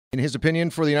in his opinion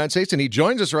for the United States, and he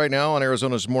joins us right now on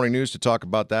Arizona's Morning News to talk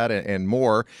about that and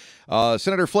more.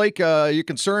 Senator Flake, are you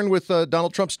concerned with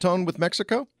Donald Trump's tone with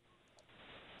Mexico?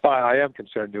 I am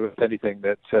concerned with anything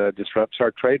that disrupts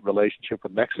our trade relationship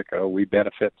with Mexico. We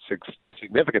benefit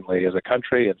significantly as a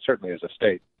country and certainly as a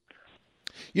state.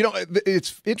 You know,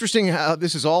 it's interesting how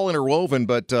this is all interwoven,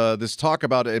 but this talk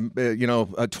about, a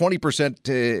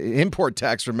 20% import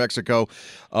tax from Mexico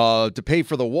to pay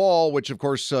for the wall, which, of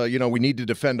course, we need to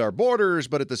defend our borders.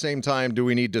 But at the same time, do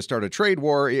we need to start a trade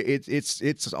war?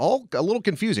 It's all a little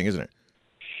confusing, isn't it?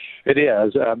 It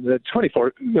is. The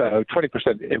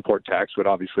 20% import tax would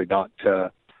obviously not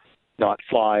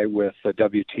fly with the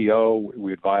WTO.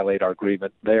 We would violate our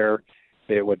agreement there.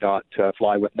 It would not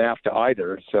fly with NAFTA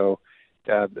either. So,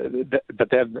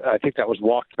 but then I think that was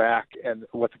walked back. And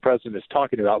what the president is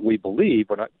talking about, we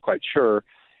believe, we're not quite sure,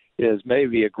 is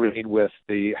maybe agreeing with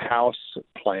the House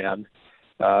plan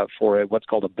for what's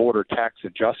called a border tax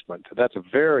adjustment. That's a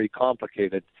very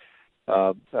complicated,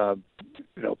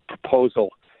 proposal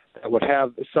that would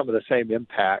have some of the same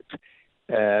impact.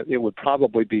 It would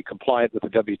probably be compliant with the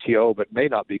WTO, but may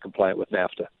not be compliant with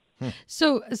NAFTA.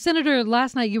 So, Senator,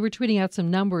 last night you were tweeting out some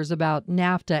numbers about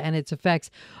NAFTA and its effects.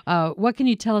 What can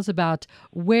you tell us about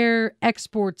where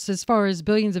exports, as far as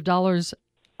billions of dollars,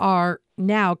 are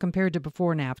now compared to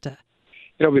before NAFTA?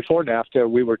 Before NAFTA,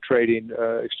 we were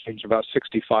exchanging about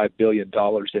 $65 billion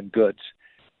in goods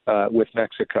with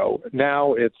Mexico.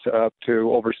 Now it's up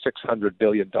to over $600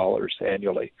 billion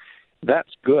annually.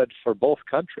 That's good for both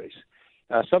countries.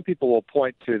 Some people will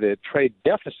point to the trade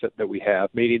deficit that we have,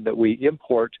 meaning that we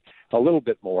import a little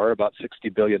bit more, about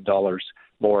 $60 billion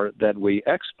more than we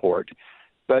export.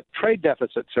 But trade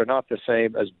deficits are not the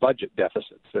same as budget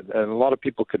deficits, and a lot of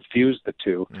people confuse the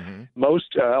two. Mm-hmm.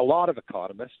 A lot of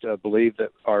economists believe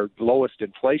that our lowest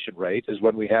inflation rate is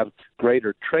when we have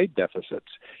greater trade deficits.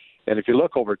 And if you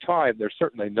look over time, there's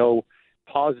certainly no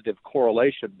positive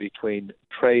correlation between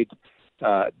trade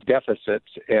deficits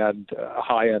and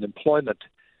high unemployment,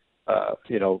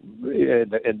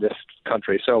 in this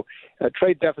country. So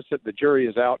trade deficit, the jury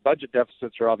is out. Budget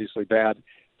deficits are obviously bad,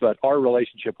 but our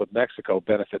relationship with Mexico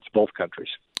benefits both countries.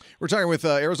 We're talking with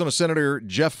Arizona Senator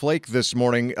Jeff Flake this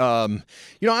morning. I'm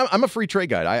a free trade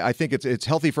guy. I think it's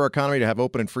healthy for our economy to have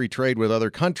open and free trade with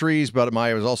other countries. But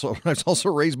I was also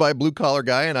raised by a blue collar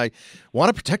guy, and I want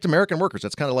to protect American workers.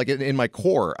 That's kind of like in my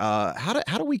core.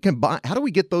 How do we combine? How do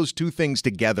we get those two things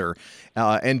together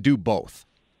and do both?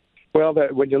 Well,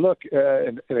 when you look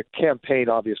in a campaign,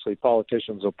 obviously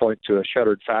politicians will point to a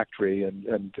shuttered factory,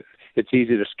 and it's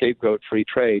easy to scapegoat free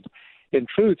trade. In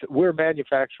truth, we're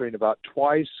manufacturing about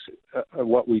twice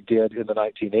what we did in the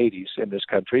 1980s in this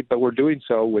country, but we're doing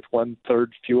so with 1/3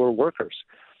 fewer workers.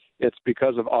 It's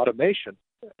because of automation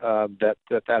that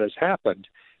has happened,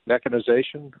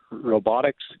 mechanization,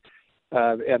 robotics,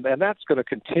 and that's going to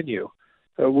continue.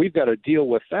 We've got to deal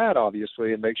with that,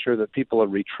 obviously, and make sure that people are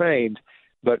retrained,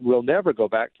 but we'll never go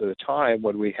back to the time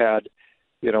when we had,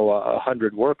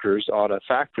 100 workers on a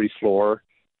factory floor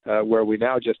where we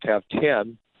now just have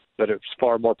 10, but it's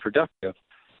far more productive.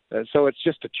 And so it's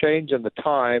just a change in the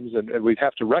times, and we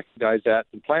have to recognize that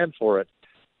and plan for it,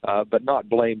 but not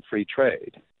blame free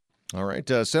trade. All right,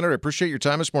 Senator, I appreciate your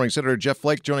time this morning. Senator Jeff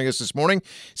Flake joining us this morning,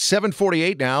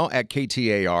 7:48 now at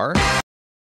KTAR.